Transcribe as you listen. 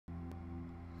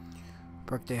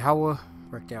Birthday Hawa,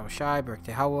 birthday Al-Shai,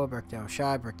 birthday Hawa, birthday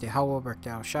Al-Shai, birthday Hawa, birthday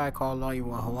Al-Shai. Call Allah, you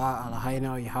wa Hawa,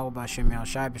 Allahayna, Yahweh, Bashem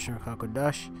Al-Shai, Bashem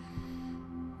Kakodash.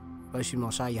 Bless you,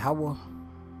 Mosai Yahweh.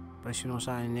 Bless you,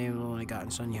 Mosai, in the name of the only begotten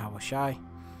Son, Yahweh Shai,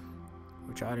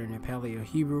 which are uttered in the Paleo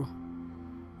Hebrew.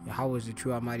 Yahweh is the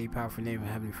true, almighty, powerful name of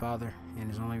Heavenly Father, and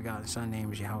his only begotten Son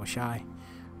name is Yahweh Shai.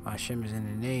 Hashem is in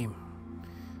the name.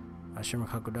 Hashem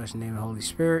Kakodash, in the name of the Holy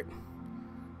Spirit.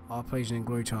 All praise and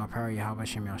glory to our power, Yahweh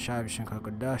Hashem Al-Shai, Hashem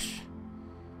Kakodash.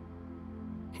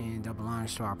 And double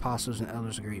honors to our apostles and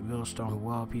elders of Great Millstone.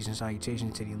 Well, peace and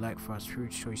salutation to the elect, for us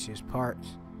fruits, choicest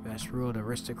parts, best ruled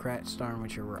aristocrats, starting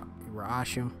with your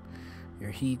Ra'ashim,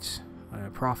 your Heats,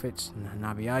 prophets, and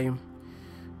Nabiayim.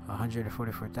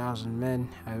 144,000 men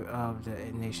out of the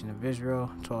nation of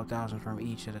Israel, 12,000 from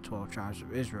each of the 12 tribes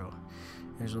of Israel.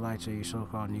 Israelites are your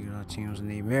so-called Negro Latinos and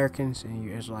Native Americans, and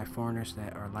your Israelite foreigners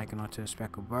that are likened unto the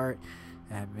speckled bird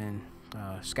that have been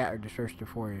scattered, dispersed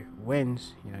before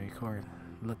winds. You know, you're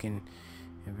looking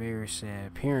in various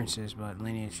appearances, but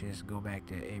lineages go back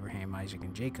to Abraham, Isaac,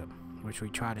 and Jacob, which we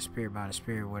try the spirit by the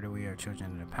spirit, whether we are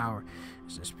children of the power.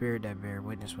 It's the spirit that bear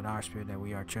witness with our spirit that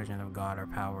we are children of God, our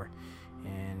power,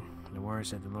 and the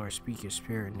words that the Lord speak is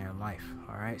spirit in their life.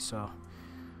 Alright, so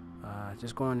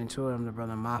just going into it, I'm the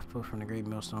brother Mafpa from the Great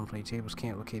Millstone Tables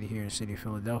Camp, located here in the city of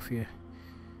Philadelphia.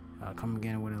 Come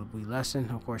again with a wee lesson.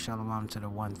 Of course, shalom to the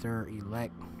 1/3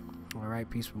 elect. Alright,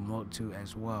 peaceful multitude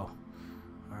as well.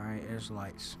 Alright,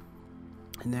 Israelites.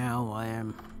 Now I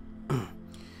am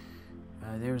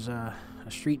there's a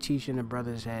street teaching the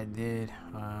brothers had did.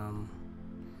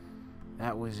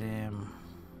 That was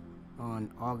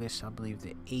on August, I believe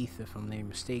the 8th, if I'm not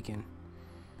mistaken.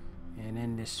 And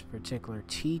in this particular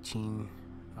teaching,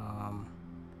 I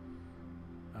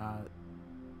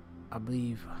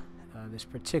believe this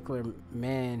particular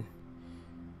man,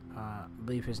 I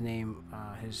believe his name,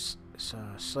 his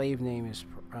slave name is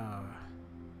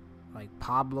like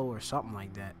Pablo or something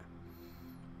like that,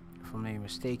 if I'm not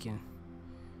mistaken.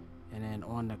 And then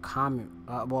on the comment,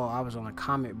 well, I was on the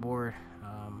comment board,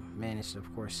 managed to,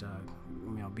 of course,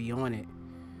 be on it,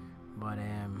 but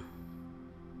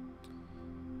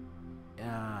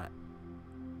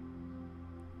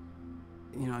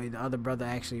the other brother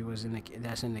actually was in the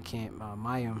camp,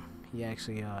 Mayim. He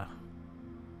actually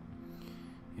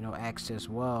asked as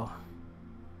well.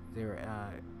 They were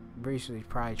briefly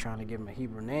probably trying to give him a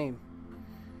Hebrew name,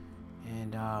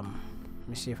 and let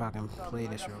me see if I can play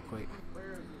this real quick.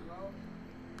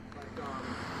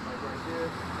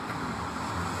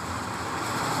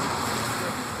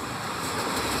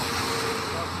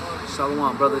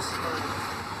 Shalom, brothers.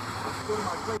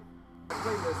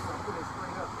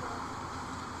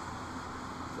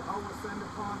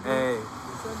 Hey.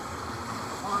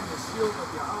 On the shield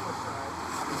of Yahweh,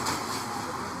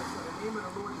 the name of the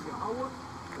Lord is Yahweh.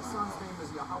 The son's name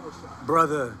is Yahweh.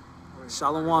 Brother,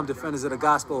 shalom, defenders of the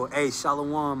gospel. Hey,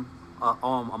 shalom,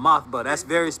 Amathba. That's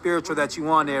very spiritual that you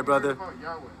on there, brother.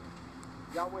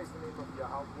 Yahweh is the name of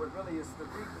Yahweh. What really is the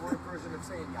Greek word version of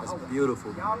saying Yahweh. That's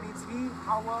beautiful. Yah means he,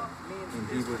 Hawa means in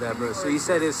Hebrew, that brother. So you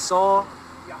said it's Saul.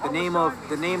 The name of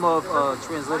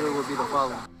translator would be the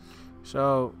following.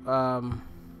 So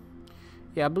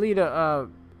yeah, I believe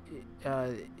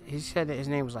he said that his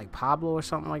name was like Pablo or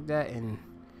something like that, and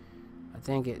I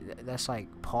think that's like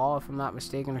Paul, if I'm not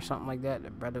mistaken, or something like that.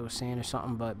 The brother was saying or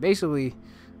something. But basically,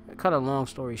 cut a long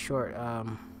story short,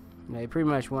 they pretty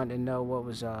much wanted to know what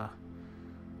was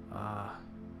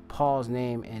Paul's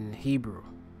name in Hebrew.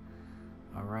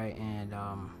 All right, and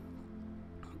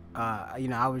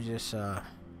I was just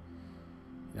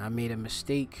I made a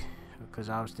mistake because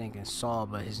I was thinking Saul,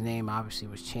 but his name obviously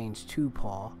was changed to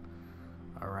Paul.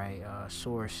 All right,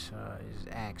 source is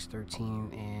Acts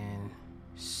 13 and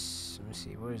let me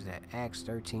see, what is that? Acts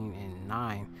 13 and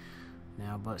 9.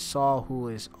 Now, but Saul, who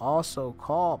is also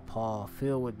called Paul,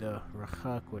 filled with the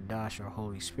Ruach Kodash, or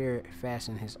Holy Spirit,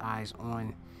 fastened his eyes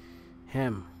on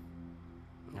him.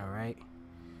 All right.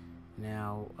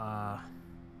 Now,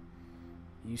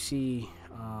 you see,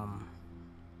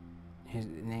 his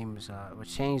name was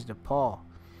changed to Paul.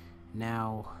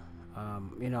 Now,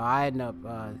 I ended up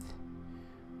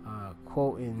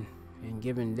quoting and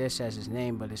giving this as his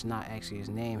name, but it's not actually his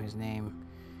name. His name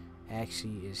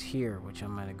actually is here, which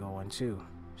I'm going to go into.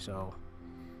 So,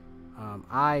 as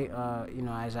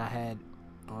I had,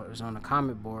 it was on the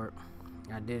comment board,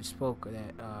 I did spoke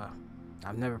that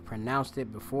I've never pronounced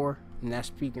it before, and that's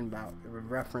speaking about the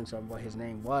reference of what his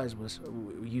name was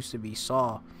used to be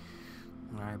Saul,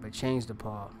 all right, but changed to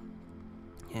Paul.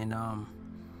 And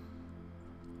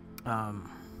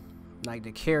like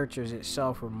the characters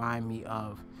itself remind me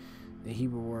of the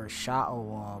Hebrew word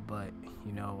sha'awal, but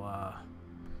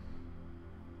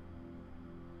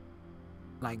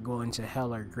like go into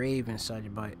hell or grave and such,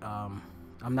 but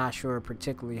I'm not sure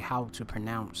particularly how to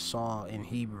pronounce Saul in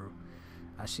Hebrew.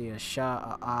 I see a sha,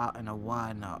 a ah, and a wa,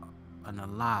 and a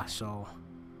la, so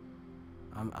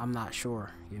I'm not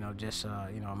sure. You know, just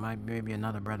maybe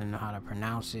another brother know how to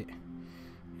pronounce it.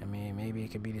 I mean, maybe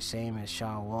it could be the same as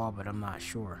Shawwal, but I'm not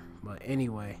sure. But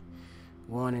anyway,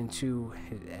 going into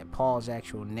Paul's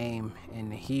actual name in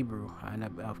the Hebrew, I end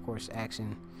up, of course,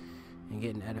 asking and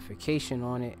getting edification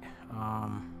on it.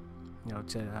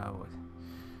 To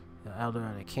the elder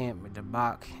of the camp with the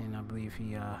Bach, and I believe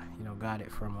he, got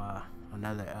it from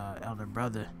another elder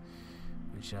brother,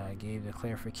 which gave the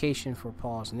clarification for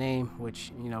Paul's name,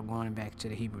 which, going back to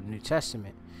the Hebrew New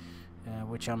Testament,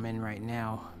 which I'm in right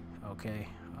now. Okay.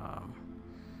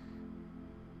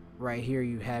 Right here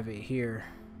you have it here,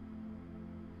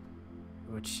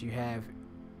 which you have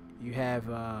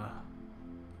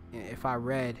if I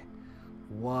read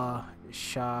wa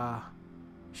sha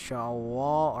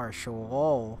shawal or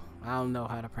shawal, I don't know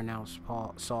how to pronounce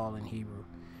Saul in Hebrew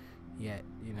yet,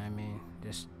 you know what I mean,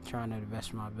 just trying to the best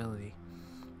of my ability.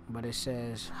 But it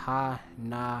says ha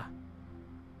na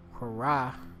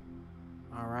korah,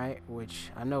 all right,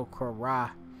 which I know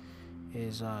korah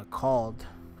is called,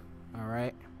 all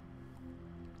right,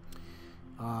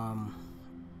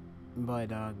 but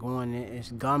going in,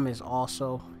 it's gum is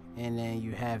also, and then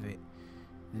you have it,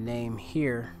 the name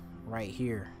here, right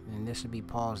here, and this would be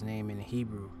Paul's name in the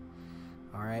Hebrew,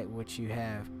 all right, which you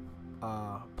have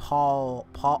Pawlwas,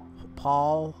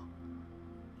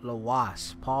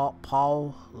 all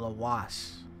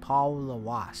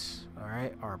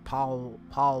right, or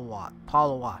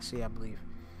Pawlwas, yeah, I believe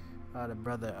the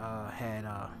brother had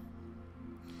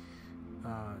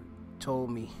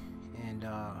told me, and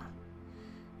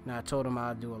I told him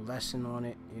I'd do a lesson on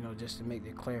it, just to make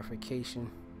the clarification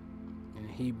in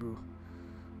Hebrew,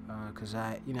 because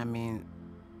I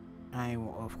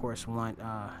of course want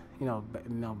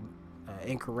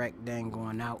incorrect then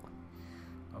going out,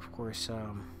 of course,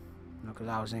 because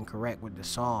I was incorrect with the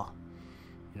Saul,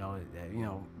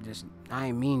 just I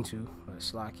ain't mean to, but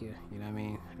it's like you know what I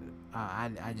mean,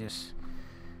 I just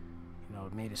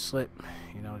made a slip,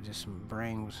 just my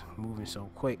brain was moving so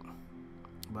quick,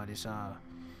 but it's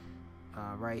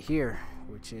right here,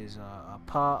 which is a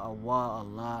pa, a wa, a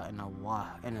la, and a wa,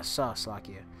 and a sa,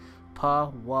 slakia. Pa,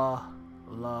 wa,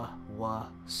 la, wa,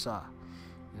 sa.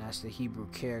 And that's the Hebrew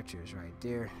characters right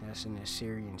there. That's in the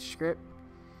Syrian script.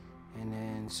 And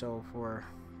then, so for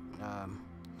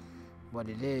what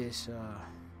it is,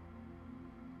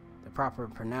 the proper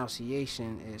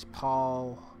pronunciation is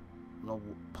Pawlwas,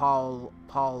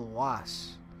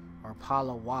 or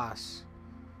Pawlwas,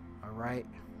 all right.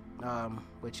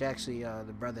 Which actually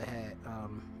the brother had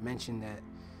mentioned that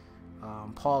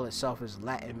Paul itself is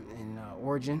Latin in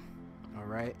origin, all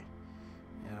right,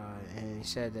 and he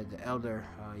said that the elder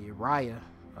Uriah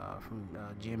from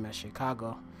GMS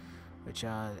Chicago, which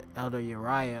elder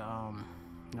Uriah,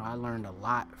 I learned a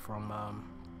lot from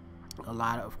a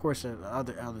lot of course,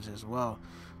 other elders as well.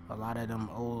 A lot of them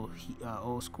old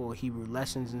school Hebrew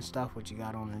lessons and stuff, which you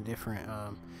got on the different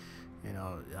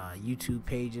YouTube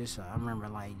pages. I remember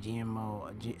like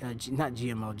GMS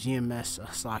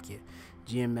Slakia,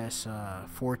 GMS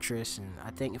Fortress, and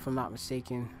I think, if I'm not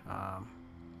mistaken,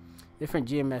 different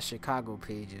GMS Chicago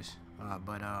pages.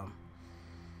 But I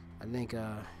think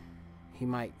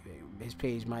his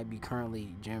page might be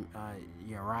currently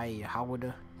Uriah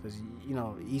Hawada, because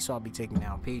Esau be taking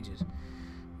down pages.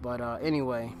 But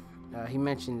anyway, he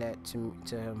mentioned that to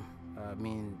him,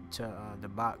 the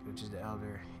Bach, which is the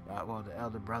elder, the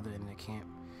elder brother in the camp,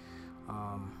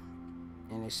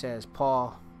 and it says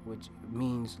Paul, which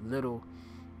means little,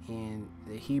 and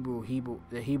the Hebrew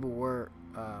word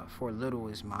for little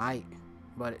is ma'at,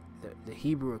 but the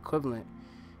Hebrew equivalent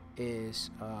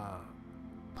is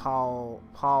Pawlwas,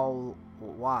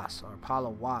 or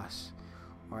Pawlwas,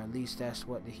 or at least that's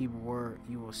what the Hebrew word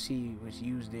you will see was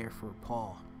used there for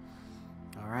Paul.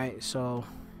 All right, so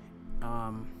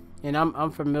and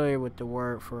I'm familiar with the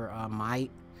word for ma'at,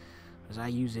 because I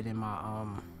use it in my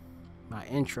my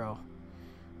intro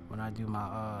when I do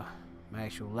my my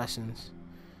actual lessons.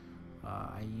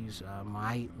 I use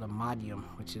ma'at lamadium,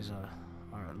 which is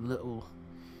or little,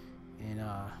 and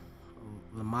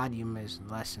lamadium is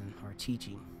lesson or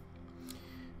teaching.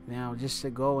 Now, just to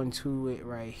go into it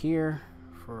right here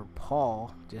for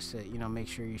Paul, just to make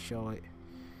sure you show it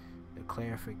the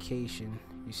clarification.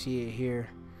 You see it here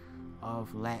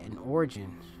of Latin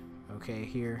origin. Okay,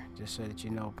 here, just so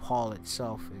that Paul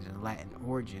itself is a Latin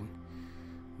origin,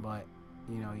 but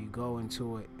you go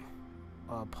into it,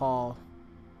 Paul,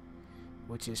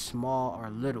 which is small or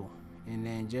little, and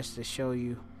then just to show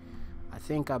you I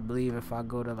believe if I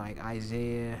go to like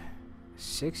Isaiah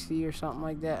 60 or something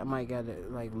like that, I might gotta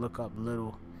like look up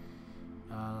little,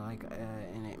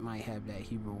 and it might have that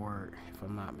Hebrew word if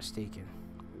I'm not mistaken.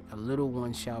 A little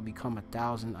one shall become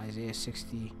 1,000. Isaiah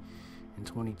 60 and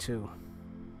 22.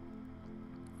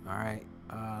 All right.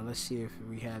 Let's see if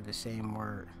we have the same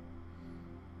word.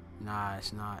 Nah,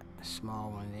 it's not. A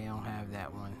small one. They don't have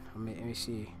that one. Let me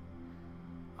see.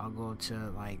 I'll go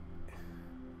to like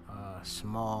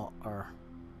small, or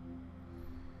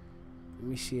let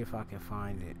me see if I can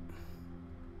find it.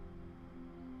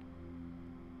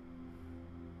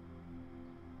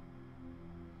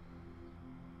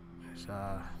 It's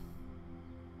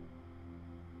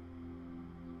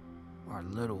or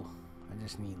little. I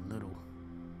just need little.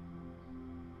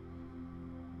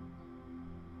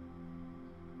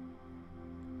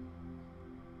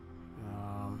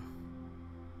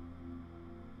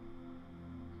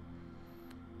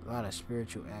 A lot of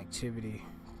spiritual activity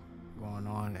going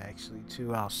on actually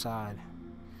too outside.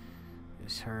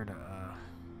 Just heard a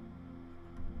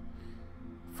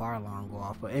fire alarm go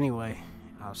off, but anyway,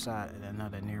 outside at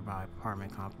another nearby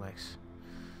apartment complex.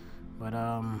 But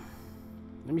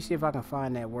let me see if I can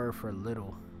find that word for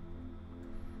little.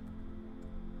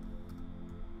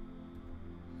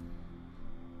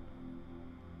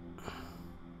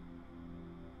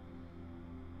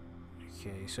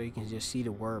 Okay, so you can just see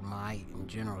the word might in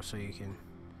general, so you can,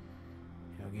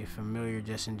 get familiar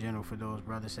just in general for those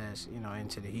brothers that's,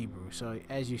 into the Hebrew. So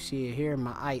as you see it here,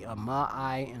 ma'ait, a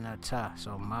ma'ai and a ta.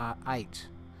 So ma'ait.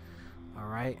 All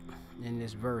right, in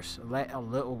this verse, let a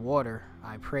little water,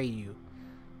 I pray you.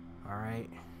 All right.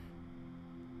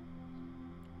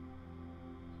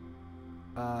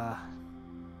 I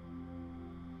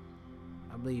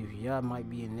believe Yah might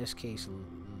be in this case.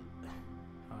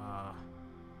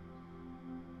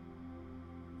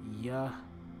 Yah,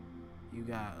 you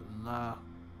got la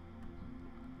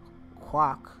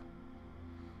quack,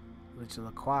 which la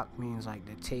quack means like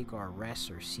to take or rest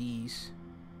or seize.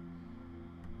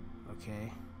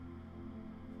 Okay.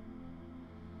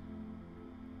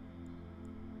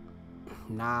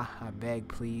 Nah, I beg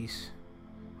please,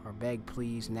 or beg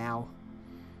please now.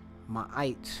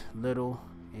 Ma'ait, little,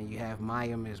 and you have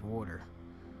mayim is water.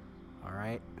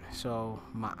 Alright, so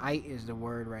ma'ait is the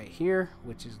word right here,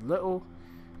 which is little.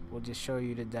 We'll just show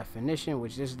you the definition,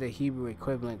 which is the Hebrew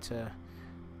equivalent to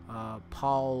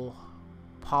Pawlwas,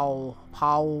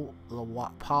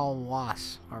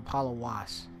 or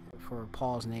Pawlwas, for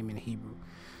Paul's name in Hebrew.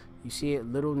 You see it,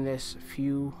 littleness,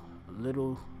 few,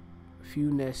 little,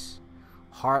 fewness,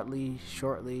 hardly,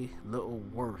 shortly, little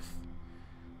worth.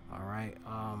 All right,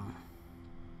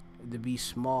 to be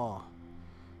small,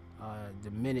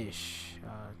 diminish,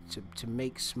 to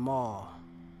make small.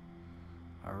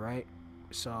 All right,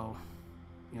 so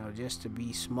just to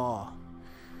be small.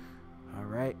 All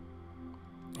right,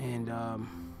 and of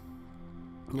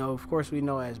course we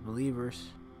know as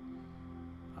believers,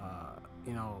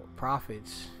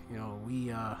 prophets,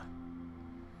 we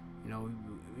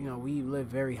live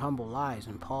very humble lives,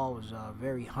 and Paul was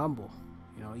very humble.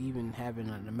 Even having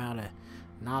an amount of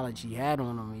knowledge he had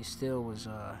on him, he still was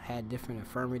had different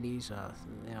infirmities, a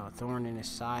thorn in his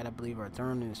side, I believe, or a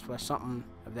thorn in his flesh, something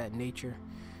of that nature,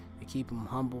 to keep him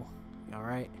humble. All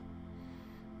right,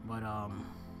 but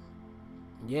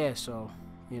yeah, so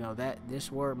that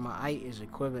this word ma'ait is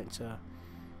equivalent to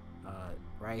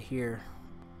right here,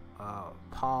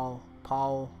 Pawlwas,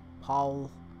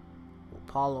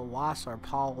 or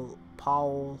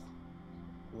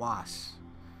Pawlwas.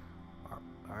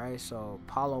 Alright, so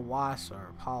Pawlwas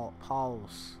or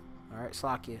Pawls. Alright,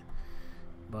 Slakia.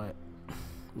 But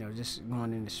just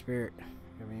going in the spirit.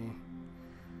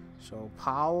 So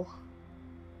Pawlwas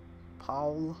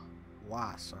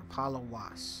or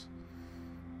Pawlwas.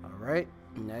 Alright?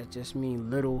 And that just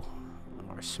means little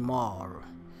or small. Or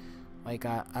like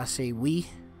I say we,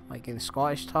 like in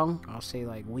Scottish tongue, I'll say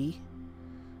like we.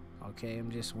 Okay,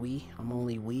 I'm just we. I'm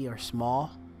only we, or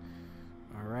small.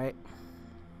 Alright?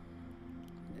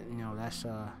 That's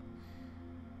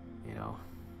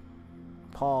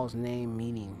Paul's name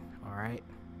meaning, all right,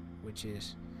 which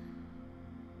is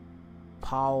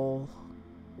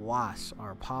Pawlwas,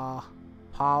 or Pawlwas,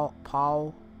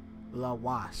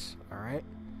 all right.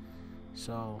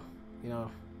 So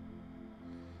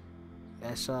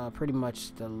that's pretty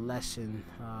much the lesson.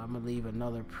 I'm gonna leave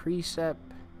another precept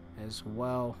as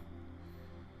well,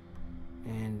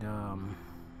 and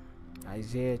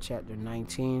Isaiah chapter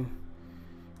 19.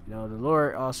 The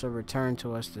Lord also returned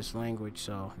to us this language,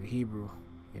 so the Hebrew,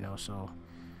 so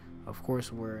of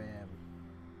course we're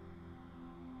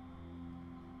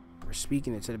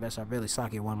speaking it to the best of our ability.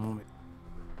 Saki, one moment.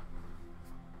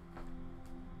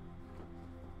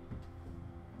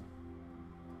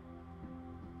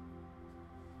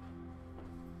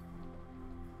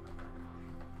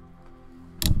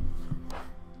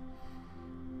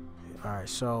 All right,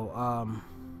 so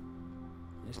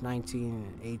it's 19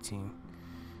 and 18.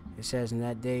 It says, in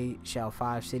that day shall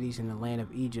 5 cities in the land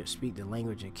of Egypt speak the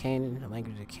language of Canaan. The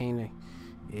language of Canaan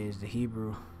is the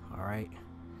Hebrew, all right?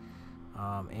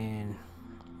 And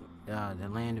the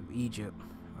land of Egypt,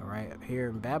 all right? Here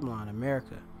in Babylon,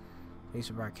 America, place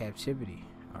of our captivity,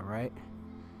 all right?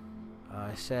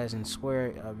 It says, in swear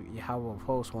of Yahweh of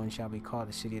hosts, one shall be called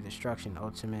the city of destruction.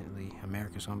 Ultimately,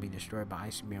 America's going to be destroyed by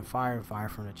ice and fire, and fire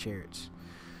from the chariots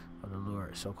of the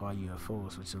Lord, so-called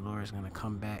UFOs, which the Lord is going to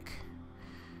come back,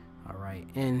 all right,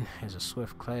 in as a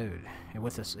swift cloud, and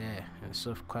with us, in a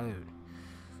swift cloud,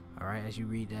 all right, as you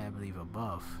read that, I believe,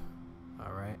 above,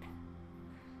 all right.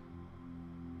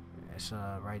 It's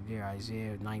right there,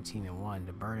 Isaiah 19 and 1.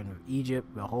 The burden of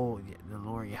Egypt, behold, the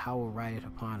Lord Yahweh rideth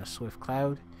upon a swift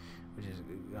cloud, which is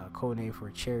a code name for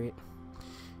a chariot,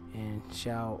 and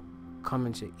shall come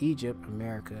into Egypt,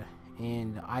 America,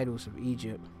 and the idols of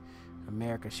Egypt,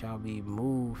 America, shall be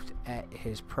moved at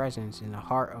his presence. In the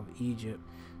heart of Egypt,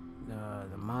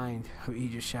 the mind of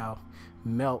Egypt shall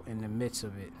melt in the midst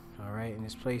of it. All right, in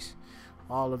this place,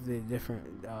 all of the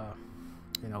different,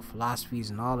 philosophies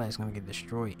and all that's gonna get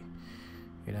destroyed.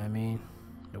 You know what I mean?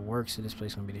 The works of this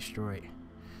place gonna be destroyed.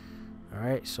 All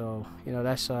right, so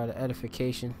that's the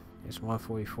edification. It's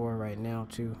 144 right now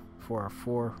too, for a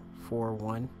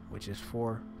 441, which is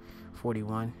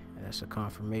 441. And that's a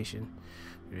confirmation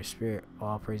of the Spirit.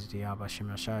 All praise to Yahweh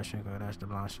Shem Shai. That's the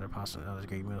blind, the apostle, and others.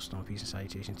 Great millstone. Peace and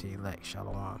salutation to the elect.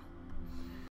 Shalom.